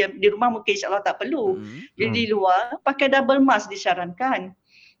orang di rumah mungkin insyaAllah tak perlu. Jadi di luar pakai double mask disarankan.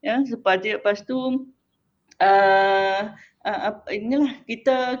 Ya, supaya lepas tu Inilah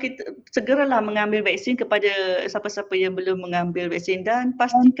kita segeralah mengambil vaksin kepada siapa-siapa yang belum mengambil vaksin, dan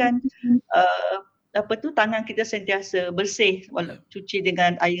pastikan tangan kita sentiasa bersih, cuci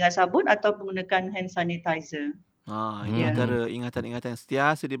dengan air dan sabun atau menggunakan hand sanitizer. Ini Ya. antara ingatan-ingatan yang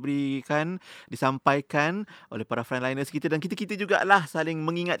sentiasa diberikan, disampaikan oleh para frontliners kita, dan kita jugalah saling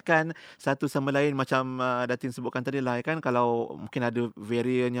mengingatkan satu sama lain macam Datin sebutkan tadi lah kan, kalau mungkin ada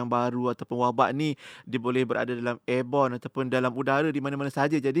varian yang baru ataupun wabak ni, dia boleh berada dalam airborne ataupun dalam udara di mana-mana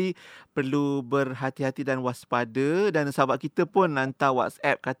sahaja. Jadi perlu berhati-hati dan waspada, dan sahabat kita pun hantar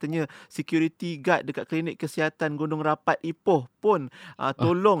WhatsApp katanya security guard dekat klinik kesihatan Gunung Rapat Ipoh pun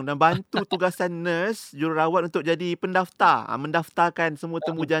tolong dan bantu tugasan nurse jururawat untuk jadi pendaftar, mendaftarkan semua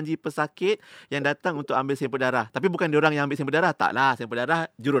temu janji pesakit yang datang untuk ambil sampel darah. Tapi bukan diorang yang ambil sampel darah, taklah, sampel darah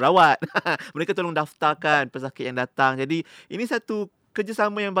jururawat. Mereka tolong daftarkan pesakit yang datang. Jadi ini satu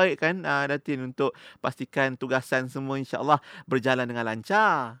kerjasama yang baik kan Datin, untuk pastikan tugasan semua insya-Allah berjalan dengan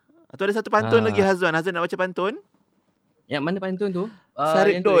lancar. Atau ada satu pantun lagi Hazwan. Hazwan nak baca pantun? Yang mana pantun tu?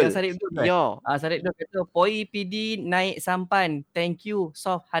 Sarip Dol. Yang Sarip Dol. Ya. Sarip Dol kata, Poi PD naik sampan. Thank you,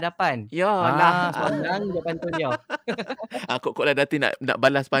 soft hadapan. Ya lah. Senang je pantun dia. Kok lah Datin nak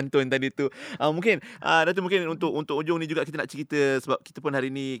balas pantun tadi tu. Mungkin Datin mungkin untuk ujung ni juga kita nak cerita, sebab kita pun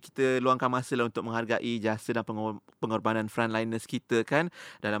hari ni kita luangkan masa lah untuk menghargai jasa dan pengorbanan frontliners kita kan,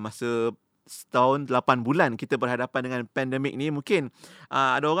 dalam masa setahun 8 bulan kita berhadapan dengan pandemik ni. Mungkin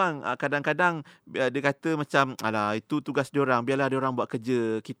ada orang kadang-kadang dia kata macam, alah itu tugas diorang, biarlah diorang buat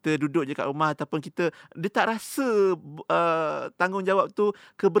kerja, kita duduk je kat rumah, ataupun dia tak rasa tanggungjawab tu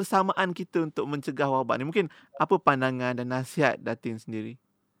kebersamaan kita untuk mencegah wabak ni. Mungkin apa pandangan dan nasihat Datin sendiri?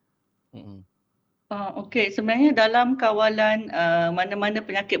 Okey, sebenarnya dalam kawalan mana-mana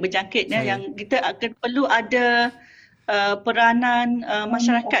penyakit berjangkit yang kita akan perlu ada peranan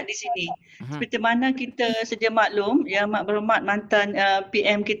masyarakat di sini. Seperti mana kita sedia maklum, Yang Berhormat mantan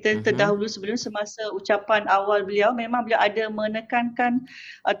PM kita terdahulu sebelum, semasa ucapan awal beliau, memang beliau ada menekankan,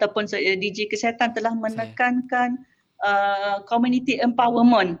 ataupun DG Kesihatan telah menekankan community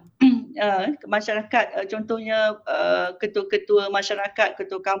empowerment. Masyarakat, contohnya ketua-ketua masyarakat,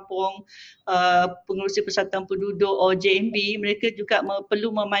 ketua kampung, pengurusi persatuan penduduk OJMB, mereka juga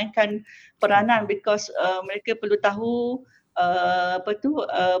perlu memainkan peranan, because mereka perlu tahu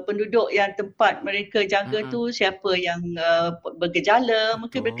penduduk yang tempat mereka jaga tu siapa yang bergejala.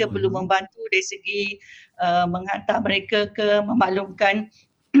 Mungkin mereka perlu membantu dari segi menghantar mereka ke, memaklumkan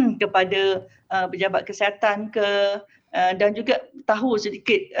kepada pejabat kesihatan dan juga tahu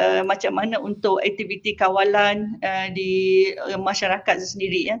sedikit macam mana untuk aktiviti kawalan di masyarakat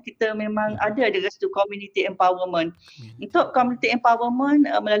sendiri. Kita memang ada satu community empowerment. Untuk community empowerment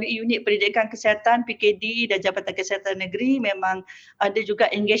melalui unit pendidikan kesihatan PKD dan Jabatan Kesihatan Negeri, memang ada juga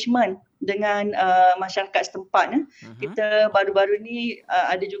engagement dengan masyarakat setempat. Kita baru-baru ni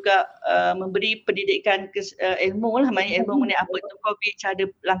ada juga memberi pendidikan ilmu lah, maknanya ilmu mengenai apa itu COVID, cara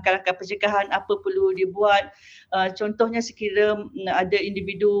langkah-langkah pencegahan, apa perlu dibuat. Contohnya sekira ada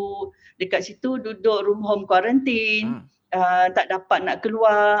individu dekat situ duduk home quarantine, tak dapat nak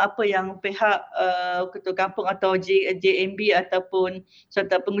keluar, apa yang pihak ketua kampung atau JMB ataupun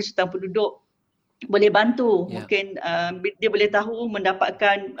pengurusan penduduk boleh bantu. Mungkin dia boleh tahu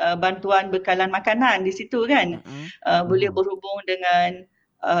mendapatkan bantuan bekalan makanan di situ kan. Boleh berhubung dengan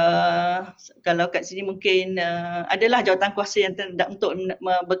kalau kat sini mungkin adalah jawatan kuasa yang untuk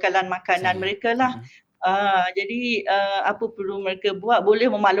bekalan makanan mereka lah. Jadi apa perlu mereka buat, boleh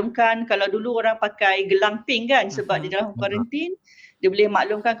memaklumkan. Kalau dulu orang pakai gelang pink kan, sebab di dalam kuarantin, dia boleh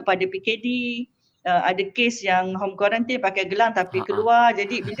maklumkan kepada PKD. Ada kes yang home quarantine pakai gelang tapi keluar.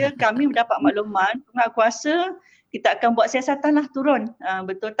 Jadi bila kami mendapat makluman, penguatkuasa, kita akan buat siasatan lah turun.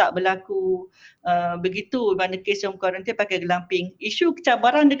 Betul tak berlaku begitu mana kes home quarantine pakai gelang pink. Isu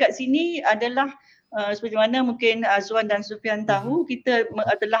kecabaran dekat sini adalah seperti mana mungkin Azwan dan Sufian tahu, kita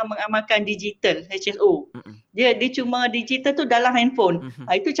telah mengamalkan digital HSO. Dia cuma digital tu dalam handphone.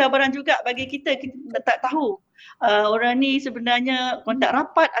 Itu cabaran juga bagi kita tak tahu. Orang ni sebenarnya kontak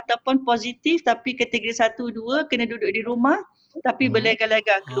rapat ataupun positif, tapi kategori 1, 2 kena duduk di rumah tapi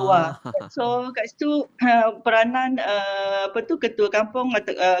berlega-lega keluar. So kat situ peranan ketua kampung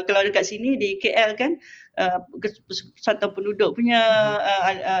atau kalau dekat sini di KL kan, persatuan penduduk punya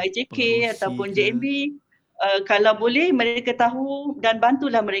AJK ataupun JMB, kalau boleh mereka tahu dan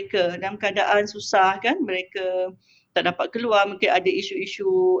bantulah mereka dalam keadaan susah kan, mereka tak dapat keluar, mungkin ada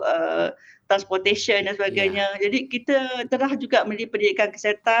isu-isu transportation dan sebagainya. Jadi kita telah juga memberi pendidikan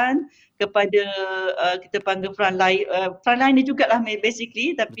kesihatan kepada kita panggil frontline ni jugalah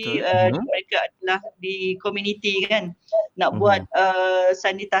basically, tapi mereka adalah di community kan, nak buat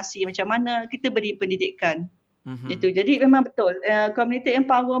sanitasi macam mana, kita beri pendidikan. Itu. Jadi memang betul community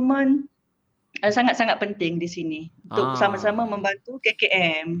empowerment sangat-sangat penting di sini untuk bersama-sama membantu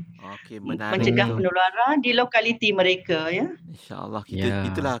KKM Okey, menarik mencegah tu. penularan di lokaliti mereka ya. InsyaAllah Ya.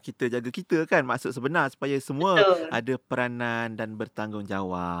 itulah kita jaga kita kan, maksud sebenar supaya semua Betul. ada peranan dan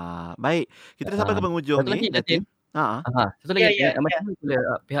bertanggungjawab. Baik, kita dah sampai ke Ah, penghujung satu lagi, ni, Datin. Datin. Ha. Satu lagi, Ya. macam mana pula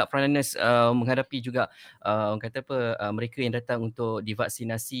pihak Frontliners menghadapi juga orang kata apa, mereka yang datang untuk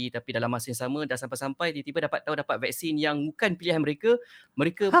divaksinasi tapi dalam masa yang sama dah sampai-sampai tiba-tiba dapat vaksin yang bukan pilihan mereka,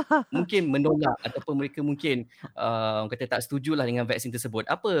 mereka mungkin menolak ataupun mereka mungkin orang kata tak setujulah dengan vaksin tersebut.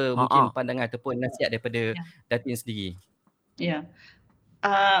 Apa mungkin pandangan ataupun nasihat daripada Datin sendiri? Ya.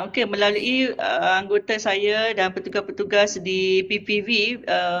 Okey, melalui anggota saya dan petugas-petugas di PPV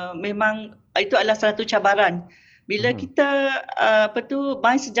memang itu adalah satu cabaran. Bila kita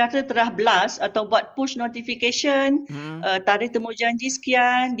My Sejahtera telah blast atau buat push notification, tarikh temu janji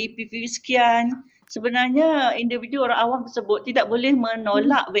sekian, di PPV sekian, sebenarnya individu orang awam tersebut tidak boleh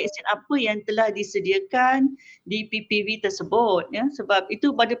menolak vaksin apa yang telah disediakan di PPV tersebut ya. Sebab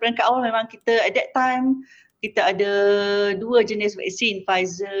itu pada peringkat awal memang kita at that time kita ada 2 jenis vaksin,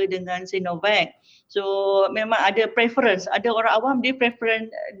 Pfizer dengan Sinovac. So memang ada preference, ada orang awam dia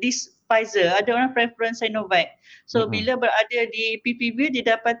preference this Pfizer, ada orang preference Sinovac. So bila berada di PPV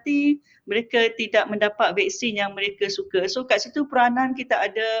didapati mereka tidak mendapat vaksin yang mereka suka. So kat situ peranan kita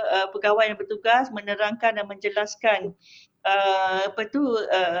ada pegawai yang bertugas menerangkan dan menjelaskan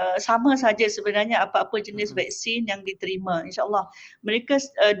sama saja sebenarnya apa-apa jenis vaksin yang diterima. InsyaAllah mereka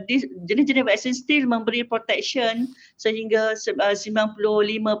jenis-jenis vaksin still memberi protection sehingga 95%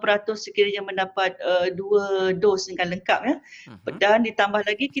 sekiranya mendapat 2 dos dengan lengkap ya. Dan ditambah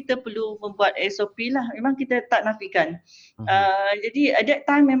lagi kita perlu membuat SOP lah. Memang kita tak nafikan. Jadi at that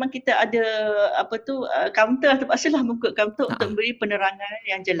time memang kita ada counter, terpaksalah membuka counter untuk memberi penerangan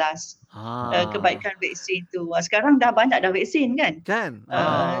yang jelas kebaikan vaksin tu. Sekarang dah banyak dah vaksin kan?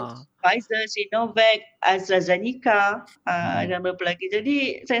 Pfizer, Sinovac, AstraZeneca dan berapa lagi.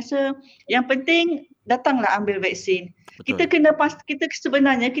 Jadi saya rasa yang penting datanglah ambil vaksin. Betul. Kita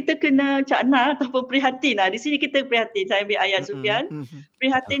sebenarnya kita kena cakna ataupun prihatin lah. Di sini kita prihatin. Saya ambil ayat Sufyan.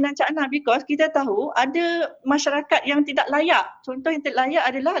 Prihatin dan cakna because kita tahu ada masyarakat yang tidak layak. Contoh yang tidak layak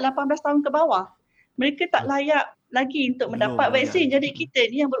adalah 18 tahun ke bawah. Mereka tak layak lagi untuk mendapat vaksin. Jadi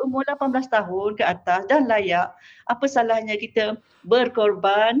kita ni yang berumur 18 tahun ke atas dan layak, apa salahnya kita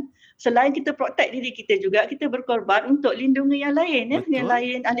berkorban? Selain kita protect diri kita juga, kita berkorban untuk lindungi yang lain ya. Yang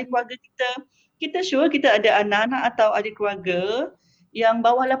lain, ahli keluarga kita. Kita sure kita ada anak-anak atau ahli keluarga yang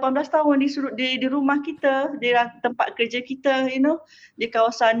bawah 18 tahun di rumah kita, di tempat kerja kita, di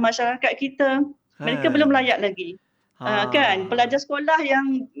kawasan masyarakat kita. Mereka belum layak lagi. Kan? Pelajar sekolah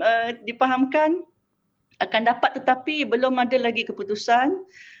yang dipahamkan akan dapat tetapi belum ada lagi keputusan.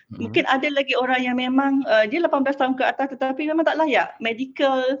 Mungkin ada lagi orang yang memang dia 18 tahun ke atas tetapi memang tak layak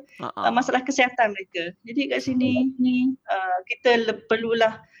medical masalah kesihatan mereka. Jadi kat sini ni kita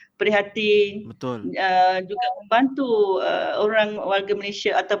perlulah prihatin, juga membantu orang warga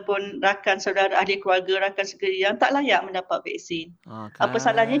Malaysia ataupun rakan saudara ahli keluarga, rakan sekali yang tak layak mendapat vaksin. Apa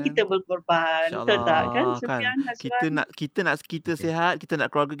salahnya kita berkorban? Betul tak kan? Kita nak kita sihat, kita nak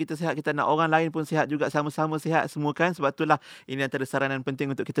keluarga kita sihat, kita nak orang lain pun sihat juga, sama-sama sihat semua kan. Sebab itulah ini antara saranan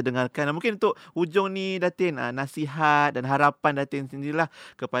penting untuk kita dengarkan. Mungkin untuk hujung ni Datin, nasihat dan harapan Datin sendirilah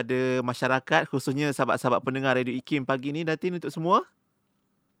kepada masyarakat, khususnya sahabat-sahabat pendengar Radio IKIM pagi ni Datin, untuk semua.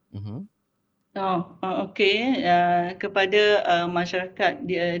 Okey, kepada masyarakat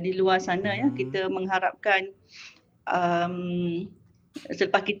di luar sana ya, kita mengharapkan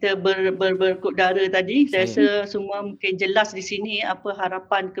selepas kita berkut dara tadi, saya rasa semua mungkin jelas di sini apa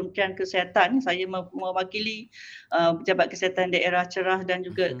harapan Kementerian Kesihatan. Saya mewakili Pejabat Kesihatan Daerah Cerah dan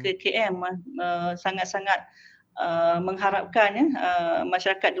juga KKM sangat-sangat mengharapkan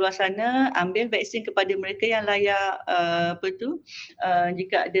masyarakat di luar sana ambil vaksin kepada mereka yang layak.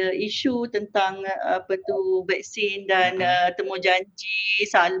 Jika ada isu tentang vaksin dan temu janji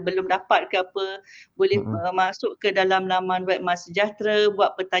belum dapat ke apa, boleh masuk ke dalam laman web My Sejahtera,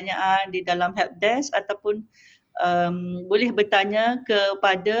 buat pertanyaan di dalam helpdesk ataupun boleh bertanya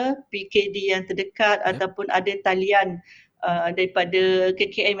kepada PKD yang terdekat ataupun ada talian daripada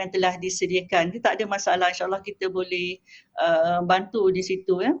KKM yang telah disediakan. Kita tak ada masalah, insyaAllah kita boleh bantu di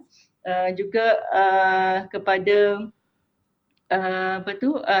situ ya. Juga kepada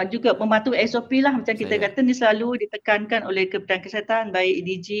juga mematuhi SOP lah, macam kita kata ni selalu ditekankan oleh Kementerian Kesihatan, baik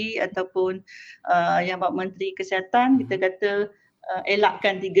DG ataupun yang Pak Menteri Kesihatan. Kita kata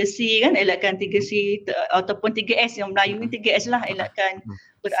elakkan 3C kan, elakkan 3C ataupun 3S, yang Melayu ni 3S lah, elakkan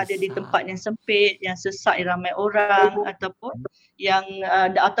berada di Sesat. tempat yang sempit, yang sesak, yang ramai orang, ataupun yang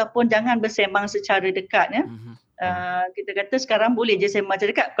ataupun jangan bersembang secara dekat ya. Kita kata sekarang boleh je sembang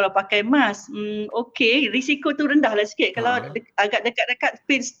secara dekat kalau pakai mask. Okey, risiko tu rendahlah sikit. Kalau agak dekat-dekat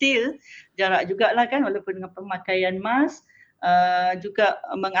still jarak jugalah kan, walaupun dengan pemakaian mask. Juga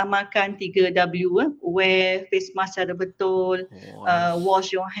mengamalkan 3W, wear face mask secara betul, wash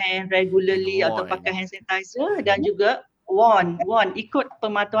your hand regularly atau pakai hand sanitizer, dan juga warn ikut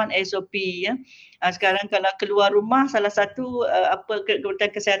pematuhan SOP ya. Sekarang kalau keluar rumah, salah satu apa Kementerian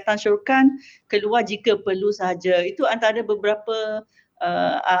Kesihatan syorkan, keluar jika perlu sahaja. Itu antara beberapa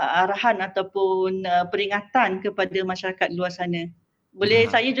arahan ataupun peringatan kepada masyarakat luar sana. Boleh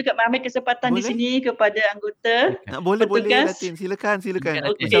saya juga mengambil kesempatan di sini kepada anggota Boleh petugas. Datin, silakan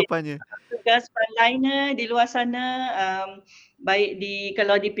Okey. ucapannya. Petugas frontliner di luar sana, baik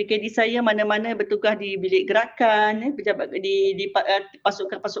kalau di PKD saya, mana-mana bertugas di bilik gerakan, pejabat di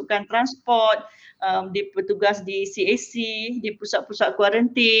pasukan transport, di petugas di CAC, di pusat-pusat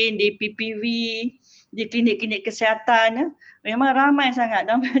kuarantin, di PPV, di klinik-klinik kesihatan, memang ramai sangat.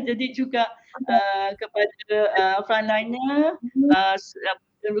 Jadi juga kepada frontliner,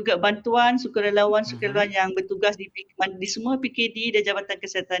 dan juga bantuan sukarelawan yang bertugas di semua PKD dan Jabatan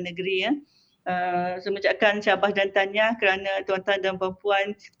Kesihatan Negeri ya. Saya mengucapkan syabas dan tahniah kerana tuan-tuan dan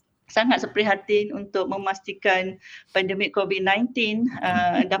puan-puan sangat seprihatin untuk memastikan pandemik COVID-19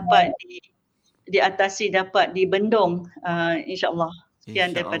 dapat diatasi, dapat dibendung, insya-Allah.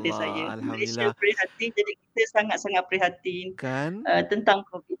 Sekian daripada saya. Alhamdulillah. Prihatin, jadi kita sangat-sangat prihatin Kan? Tentang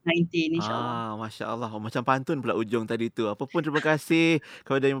COVID-19, insya-Allah. Masya-Allah. Macam pantun pula ujung tadi tu. Apa pun terima kasih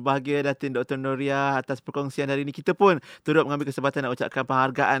kepada Yang Berbahagia Datin Dr. Noria atas perkongsian hari ini. Kita pun turut mengambil kesempatan nak ucapkan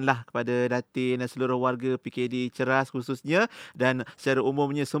penghargaan lah kepada Datin dan seluruh warga PKD Ceras khususnya, dan secara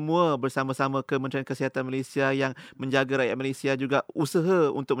umumnya semua bersama-sama Kementerian Kesihatan Malaysia yang menjaga rakyat Malaysia juga usaha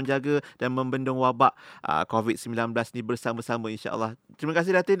untuk menjaga dan membendung wabak COVID-19 ni bersama-sama, insya-Allah. Terima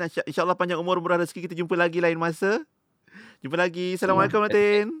kasih Datin. InsyaAllah panjang umur, murah rezeki. Kita jumpa lagi lain masa. Jumpa lagi. Assalamualaikum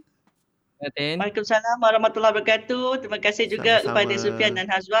Datin. Waalaikumsalam warahmatullahi wabarakatuh. Terima kasih juga Sama-sama. kepada Sufian dan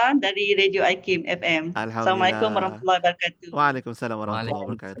Hazwan dari Radio IKIM FM. Assalamualaikum warahmatullahi wabarakatuh. Waalaikumsalam warahmatullahi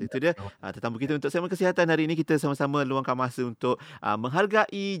wabarakatuh. Itu dia tetamu kita untuk segmen kesihatan hari ini. Kita sama-sama luangkan masa untuk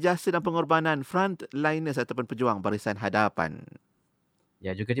menghargai jasa dan pengorbanan frontliners ataupun pejuang barisan hadapan.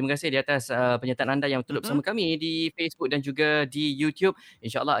 Ya, juga terima kasih di atas penyertaan anda yang betul bersama kami di Facebook dan juga di YouTube.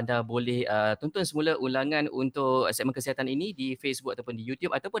 InsyaAllah anda boleh tonton semula ulangan untuk segmen kesihatan ini di Facebook ataupun di YouTube,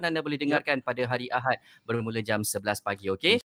 ataupun anda boleh dengarkan pada hari Ahad bermula jam 11 pagi. Okey?